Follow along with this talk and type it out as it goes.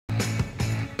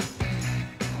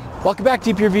Welcome back,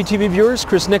 Deep Your View TV viewers.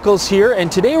 Chris Nichols here,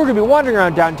 and today we're going to be wandering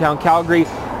around downtown Calgary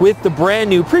with the brand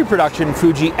new pre-production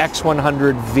Fuji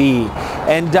X100V.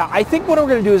 And I think what we're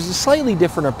going to do is a slightly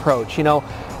different approach. You know,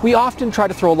 we often try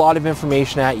to throw a lot of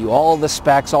information at you, all the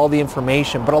specs, all the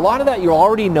information, but a lot of that you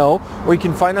already know, or you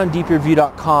can find on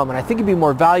deepyourview.com, and I think it'd be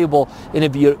more valuable in a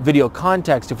video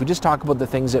context if we just talk about the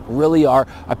things that really are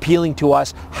appealing to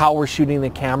us, how we're shooting the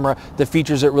camera, the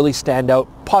features that really stand out,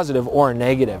 positive or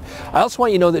negative. I also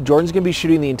want you to know that Jordan's going to be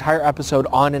shooting the entire episode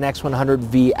on an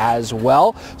X100V as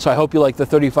well, so I hope you like the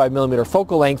 35mm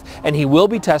focal length, and he will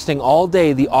be testing all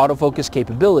day the autofocus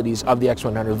capabilities of the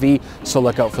X100V, so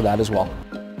look out for that as well.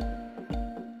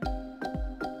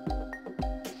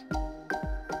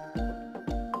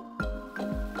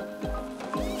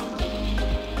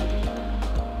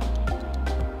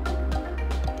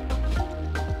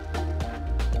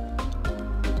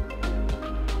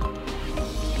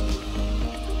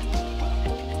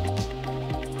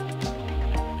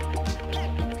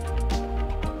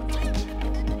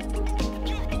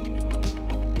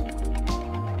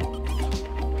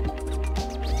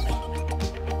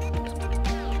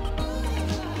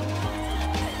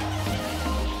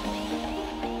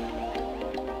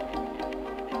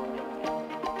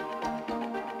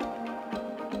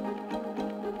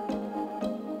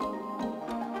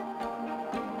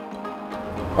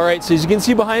 Alright, so as you can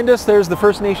see behind us, there's the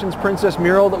First Nations Princess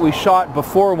mural that we shot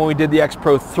before when we did the X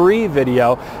Pro 3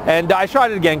 video. And I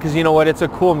shot it again because you know what, it's a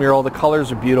cool mural, the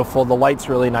colors are beautiful, the light's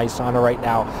really nice on it right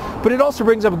now. But it also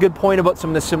brings up a good point about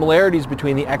some of the similarities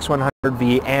between the X100V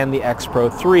and the X Pro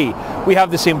 3. We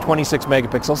have the same 26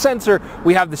 megapixel sensor,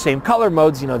 we have the same color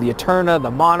modes, you know, the Eterna,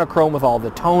 the monochrome with all the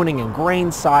toning and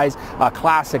grain size,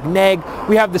 classic neg.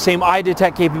 We have the same eye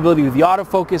detect capability with the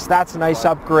autofocus, that's a nice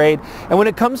upgrade. And when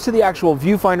it comes to the actual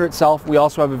viewfinder itself, we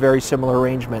also have a very similar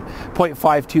arrangement.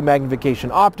 0.52 magnification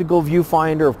optical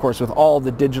viewfinder, of course with all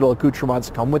the digital accoutrements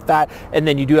that come with that, and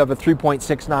then you do have a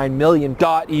 3.69 million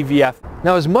dot EVF.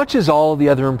 Now, as much as all the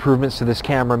other improvements to this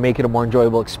camera make it a more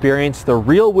enjoyable experience, the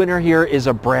real winner here is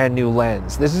a brand new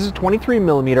lens. This is a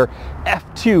 23mm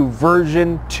f2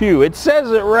 version 2. It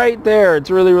says it right there.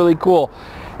 It's really, really cool.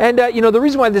 And you know, the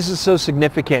reason why this is so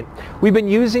significant, we've been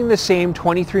using the same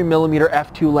 23mm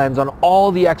f2 lens on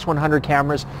all the X100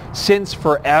 cameras since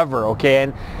forever, okay?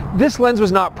 And this lens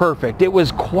was not perfect. It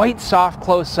was quite soft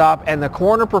close up, and the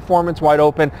corner performance wide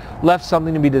open left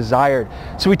something to be desired.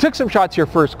 So we took some shots here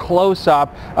first close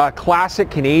up,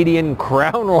 classic Canadian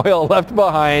Crown Royal left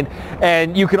behind,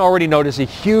 and you can already notice a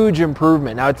huge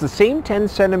improvement. Now, it's the same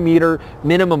 10cm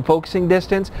minimum focusing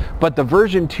distance, but the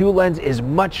version 2 lens is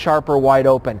much sharper wide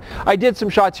open. I did some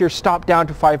shots here, stopped down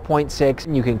to 5.6,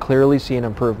 and you can clearly see an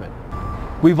improvement.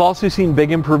 We've also seen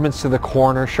big improvements to the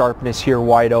corner sharpness here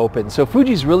wide open. So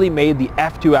Fuji's really made the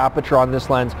f2 aperture on this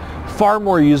lens far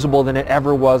more usable than it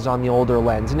ever was on the older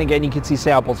lens. And again, you can see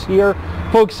samples here,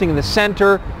 focusing in the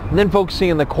center, and then focusing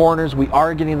in the corners. We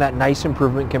are getting that nice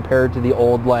improvement compared to the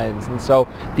old lens. And so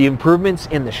the improvements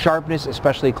in the sharpness,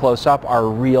 especially close up, are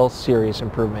real serious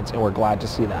improvements, and we're glad to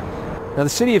see that. Now, the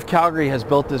city of Calgary has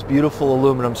built this beautiful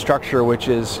aluminum structure, which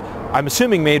is, I'm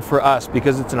assuming, made for us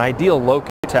because it's an ideal low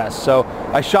test. So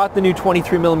I shot the new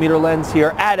 23mm lens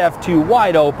here at f2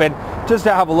 wide open just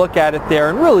to have a look at it there,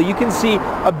 and really you can see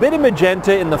a bit of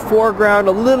magenta in the foreground,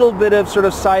 a little bit of sort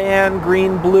of cyan,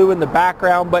 green, blue in the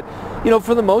background, but you know,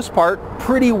 for the most part,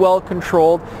 pretty well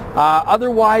controlled.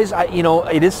 Otherwise, you know,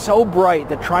 it is so bright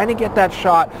that trying to get that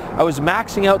shot, I was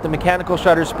maxing out the mechanical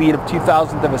shutter speed of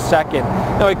 0.002 of a second.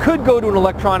 Now, I could go to an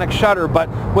electronic shutter, but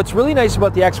what's really nice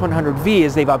about the X100V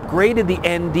is they've upgraded the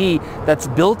ND that's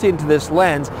built into this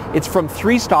lens. It's from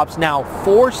 3 stops now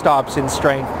 4 stops in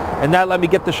strength, and that let me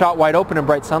get the shot wide open in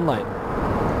bright sunlight.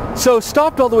 So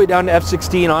stopped all the way down to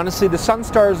f16. Honestly, the sun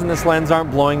stars in this lens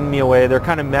aren't blowing me away. They're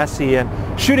kind of messy, and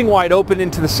shooting wide open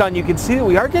into the sun, you can see that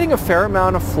we are getting a fair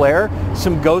amount of flare,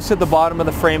 some ghosts at the bottom of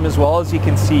the frame as well, as you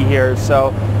can see here.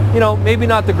 So, you know, maybe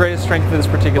not the greatest strength of this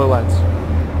particular lens.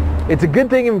 It's a good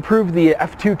thing to improve the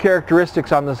f2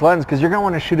 characteristics on this lens because you're going to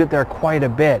want to shoot it there quite a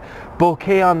bit.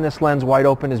 Bokeh on this lens wide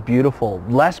open is beautiful.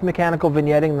 Less mechanical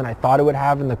vignetting than I thought it would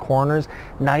have in the corners.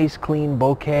 Nice, clean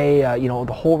bokeh. You know,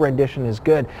 the whole rendition is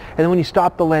good. And then when you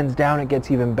stop the lens down, it gets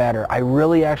even better. I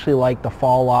really actually like the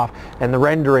fall off and the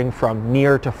rendering from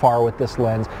near to far with this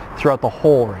lens throughout the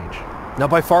whole range. Now,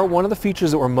 by far, one of the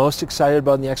features that we're most excited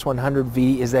about in the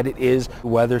X100V is that it is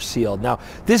weather sealed. Now,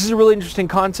 this is a really interesting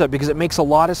concept because it makes a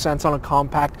lot of sense on a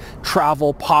compact,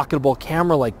 travel, pocketable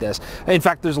camera like this. In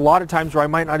fact, there's a lot of times where I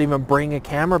might not even bring a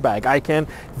camera bag. I can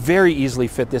very easily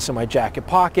fit this in my jacket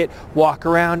pocket, walk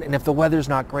around, and if the weather's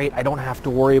not great, I don't have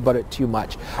to worry about it too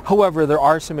much. However, there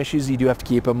are some issues you do have to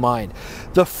keep in mind.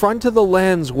 The front of the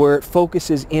lens where it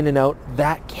focuses in and out,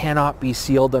 that cannot be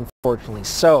sealed, unfortunately.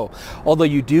 So, although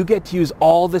you do get to use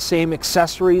all the same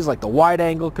accessories like the wide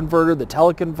angle converter, the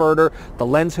teleconverter, the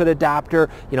lens hood adapter,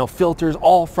 filters,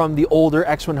 all from the older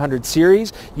X100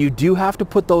 series, you do have to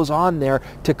put those on there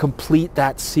to complete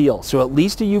that seal. So at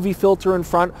least a UV filter in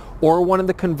front or one of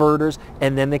the converters,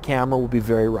 and then the camera will be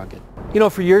very rugged.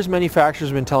 For years, manufacturers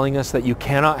have been telling us that you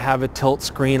cannot have a tilt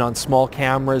screen on small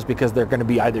cameras because they're going to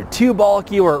be either too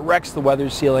bulky or it wrecks the weather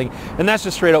sealing, and that's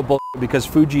just straight out bullshit because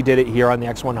Fuji did it here on the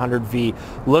X100V.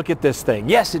 Look at this thing.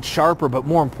 Yes, it's sharper, but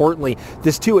more importantly,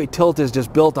 this two-way tilt is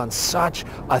just built on such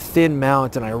a thin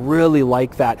mount, and I really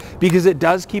like that because it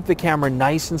does keep the camera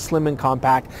nice and slim and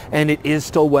compact, and it is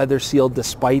still weather sealed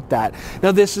despite that.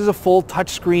 Now, this is a full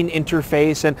touchscreen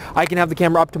interface, and I can have the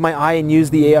camera up to my eye and use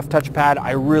the AF touchpad.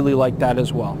 I really like that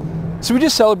as well. So we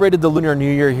just celebrated the Lunar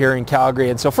New Year here in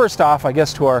Calgary, and so first off, I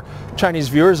guess to our Chinese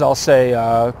viewers, I'll say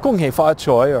Gong Hei Fa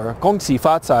Choi or Gong Si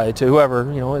Fa Cai to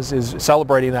whoever is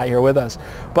celebrating that here with us.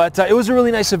 But it was a really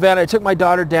nice event. I took my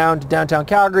daughter down to downtown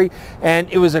Calgary, and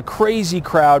it was a crazy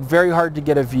crowd, very hard to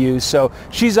get a view. So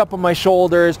she's up on my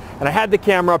shoulders, and I had the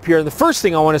camera up here. And the first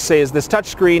thing I want to say is this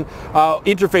touchscreen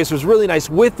interface was really nice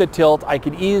with the tilt. I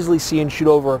could easily see and shoot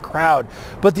over a crowd.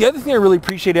 But the other thing I really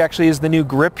appreciate actually is the new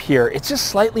grip here. It's just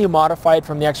slightly modified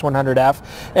from the X100F,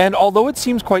 and although it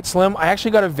seems quite slim, I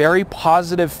actually got a very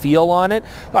positive feel on it.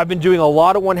 I've been doing a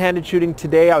lot of one-handed shooting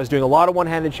today. I was doing a lot of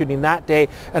one-handed shooting that day,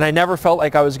 and I never felt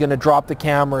like I was going to drop the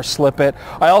camera or slip it.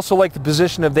 I also like the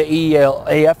position of the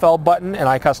AFL button, and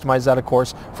I customized that, of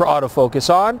course, for autofocus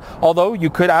on, although you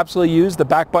could absolutely use the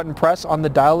back button press on the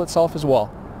dial itself as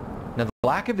well. Now, the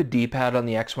lack of a D-pad on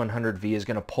the X100V is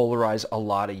going to polarize a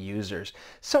lot of users.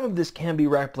 Some of this can be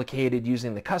replicated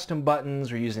using the custom buttons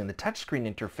or using the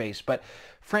touchscreen interface, but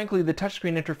frankly, the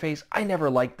touchscreen interface, I never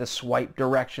liked the swipe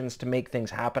directions to make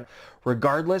things happen.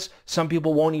 Regardless, some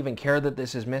people won't even care that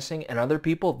this is missing, and other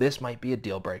people, this might be a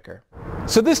deal breaker.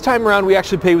 So this time around, we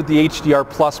actually played with the HDR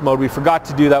Plus mode. We forgot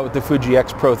to do that with the Fuji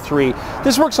X Pro 3.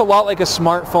 This works a lot like a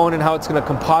smartphone in how it's going to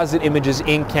composite images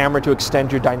in camera to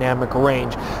extend your dynamic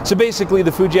range. So basically,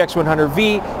 the Fuji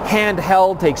X100V,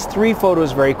 handheld, takes 3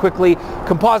 photos very quickly,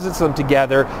 composites them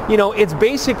together. It's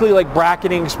basically like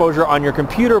bracketing exposure on your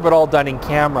computer, but all done in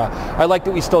camera. I like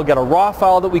that we still get a RAW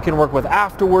file that we can work with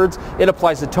afterwards. It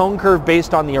applies a tone curve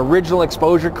based on the original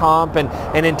exposure comp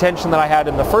and intention that I had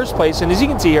in the first place. And as you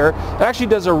can see here, it actually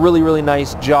does a really, really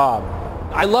nice job.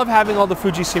 I love having all the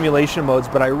Fuji simulation modes,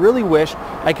 but I really wish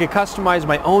I could customize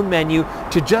my own menu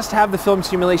to just have the film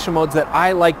simulation modes that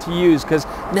I like to use, because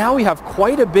now we have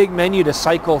quite a big menu to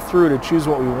cycle through to choose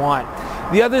what we want.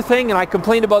 The other thing, and I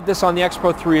complained about this on the X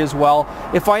Pro 3 as well,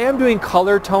 if I am doing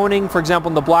color toning, for example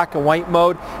in the black and white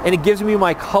mode, and it gives me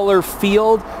my color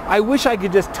field, I wish I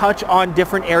could just touch on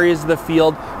different areas of the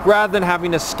field rather than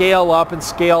having to scale up and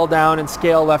scale down and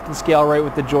scale left and scale right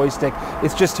with the joystick.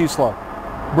 It's just too slow.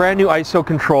 Brand new ISO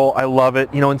control, I love it.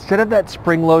 Instead of that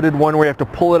spring-loaded one where you have to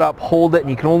pull it up, hold it, and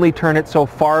you can only turn it so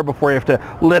far before you have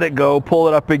to let it go, pull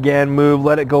it up again, move,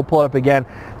 let it go, pull it up again.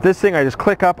 This thing, I just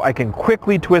click up, I can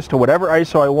quickly twist to whatever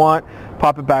ISO I want,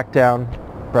 pop it back down.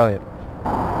 Brilliant.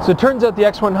 So it turns out the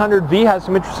X100V has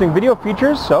some interesting video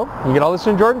features, so you get all this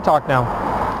in Jordan Talk now.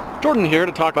 Jordan here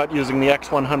to talk about using the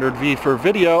X100V for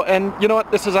video, and you know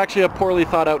what, this is actually a poorly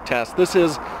thought out test. This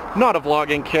is not a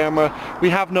vlogging camera.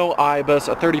 We have no IBIS,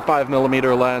 a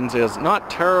 35mm lens is not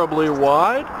terribly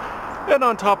wide, and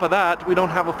on top of that, we don't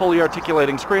have a fully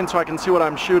articulating screen so I can see what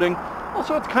I'm shooting.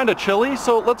 Also, it's kind of chilly,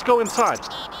 so let's go inside.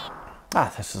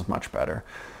 This is much better.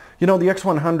 The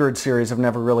X100 series have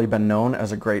never really been known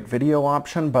as a great video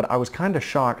option, but I was kind of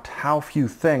shocked how few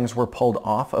things were pulled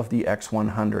off of the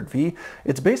X100V.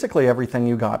 It's basically everything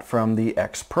you got from the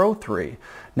X Pro 3.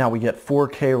 Now we get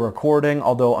 4K recording,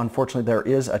 although unfortunately there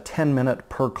is a 10-minute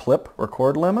per clip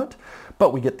record limit,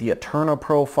 but we get the Eterna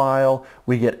profile,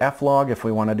 we get F-Log if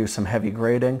we want to do some heavy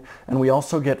grading, and we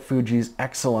also get Fuji's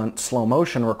excellent slow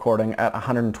motion recording at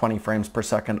 120 frames per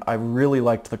second. I really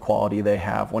liked the quality they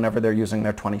have whenever they're using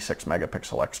their 26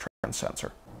 megapixel X-Trans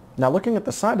sensor. Now looking at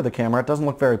the side of the camera, it doesn't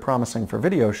look very promising for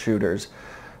video shooters.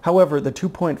 However, the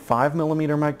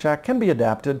 2.5mm mic jack can be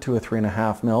adapted to a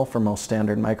 3.5mm for most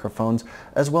standard microphones.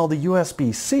 As well, the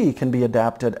USB-C can be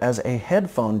adapted as a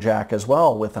headphone jack as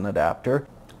well with an adapter.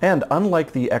 And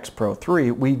unlike the X Pro 3,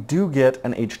 we do get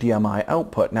an HDMI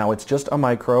output. Now it's just a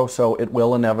micro, so it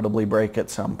will inevitably break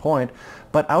at some point,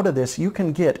 but out of this you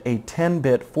can get a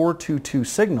 10-bit 422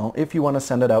 signal if you want to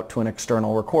send it out to an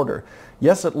external recorder.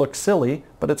 Yes, it looks silly,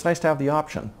 but it's nice to have the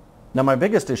option. Now my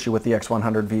biggest issue with the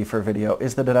X100V for video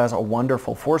is that it has a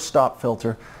wonderful force-stop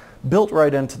filter built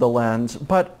right into the lens,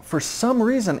 but for some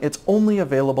reason it's only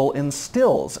available in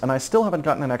stills, and I still haven't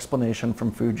gotten an explanation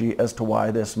from Fuji as to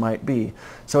why this might be.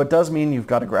 So it does mean you've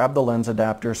got to grab the lens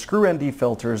adapter, screw ND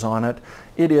filters on it.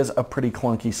 It is a pretty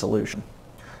clunky solution.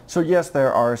 So yes,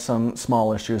 there are some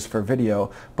small issues for video,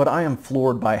 but I am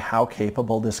floored by how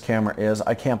capable this camera is.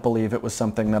 I can't believe it was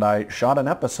something that I shot an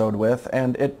episode with,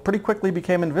 and it pretty quickly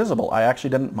became invisible. I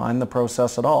actually didn't mind the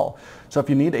process at all. So if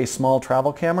you need a small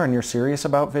travel camera and you're serious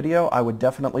about video, I would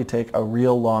definitely take a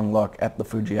real long look at the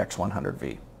Fuji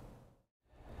X100V.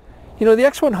 You know, the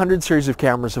X100 series of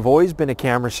cameras have always been a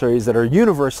camera series that are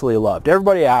universally loved.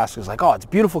 Everybody asks, is like, oh, it's a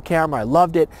beautiful camera, I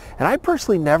loved it, and I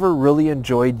personally never really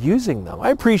enjoyed using them. I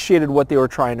appreciated what they were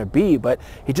trying to be, but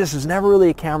it just was never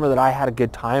really a camera that I had a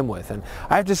good time with. And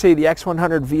I have to say the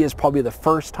X100V is probably the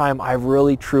first time I've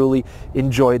really truly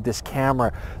enjoyed this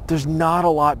camera. There's not a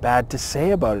lot bad to say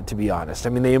about it, to be honest.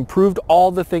 I mean, they improved all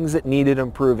the things that needed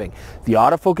improving. The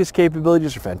autofocus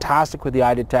capabilities are fantastic with the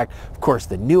eye detect. Of course,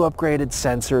 the new upgraded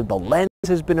sensor, the lens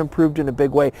has been improved in a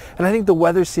big way, and I think the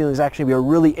weather sealing is actually be a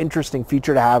really interesting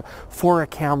feature to have for a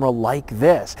camera like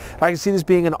this. I can see this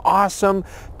being an awesome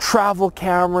travel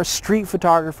camera, street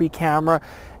photography camera,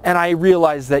 and I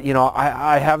realize that, you know,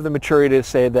 I have the maturity to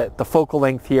say that the focal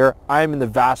length here, I'm in the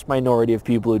vast minority of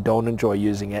people who don't enjoy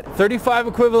using it. 35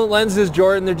 equivalent lenses,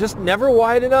 Jordan, they're just never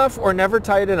wide enough or never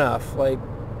tight enough. Like,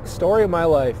 story of my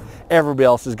life. Everybody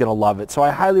else is going to love it, so I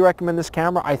highly recommend this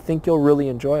camera. I think you'll really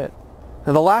enjoy it.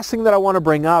 And the last thing that I want to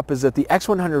bring up is that the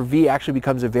X100V actually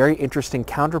becomes a very interesting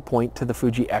counterpoint to the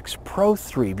Fuji X Pro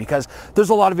 3, because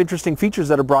there's a lot of interesting features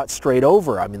that are brought straight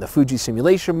over. I mean, the Fuji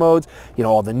simulation modes, you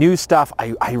know, all the new stuff.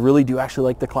 I really do actually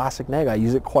like the classic neg. I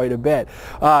use it quite a bit.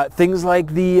 Things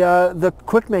like the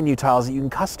quick menu tiles that you can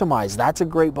customize. That's a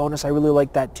great bonus. I really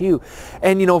like that too.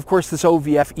 And, you know, of course, this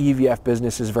OVF, EVF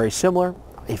business is very similar.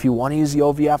 If you want to use the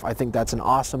OVF, I think that's an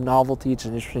awesome novelty. It's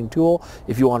an interesting tool.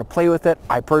 If you want to play with it,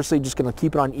 I personally just going to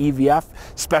keep it on EVF,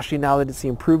 especially now that it's the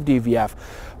improved EVF.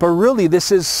 But really,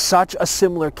 this is such a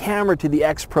similar camera to the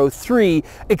X Pro 3,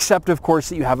 except of course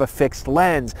that you have a fixed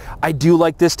lens. I do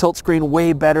like this tilt screen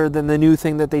way better than the new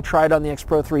thing that they tried on the X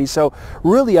Pro 3. So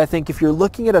really, I think if you're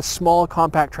looking at a small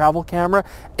compact travel camera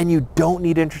and you don't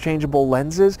need interchangeable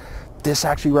lenses, this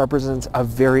actually represents a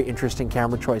very interesting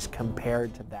camera choice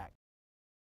compared to that.